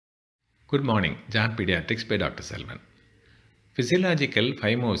Good morning, Jan Pediatrics by Dr. Selvan. Physiological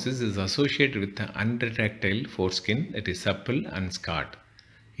phimosis is associated with the unretractile foreskin that is supple and scarred.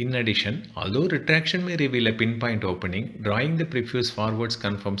 In addition, although retraction may reveal a pinpoint opening, drawing the prepuce forwards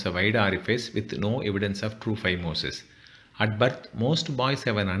confirms a wide orifice with no evidence of true phimosis. At birth, most boys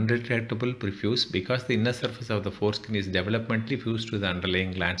have an unretractable prepuce because the inner surface of the foreskin is developmentally fused to the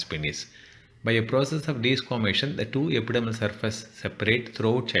underlying gland's penis. By a process of desquamation, the two epidermal surfaces separate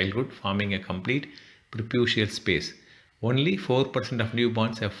throughout childhood, forming a complete prepuceal space. Only 4% of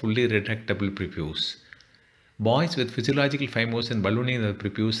newborns have fully retractable prepuce. Boys with physiological phimosis and ballooning of the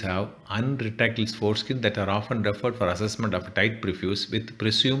prepuce have unretractile foreskin that are often referred for assessment of a tight prepuce with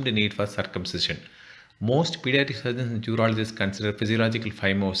presumed need for circumcision. Most pediatric surgeons and urologists consider physiological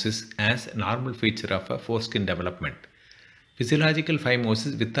phimosis as a normal feature of a foreskin development. Physiological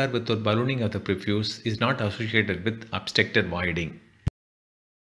phimosis with or without ballooning of the prepuce is not associated with obstructed voiding.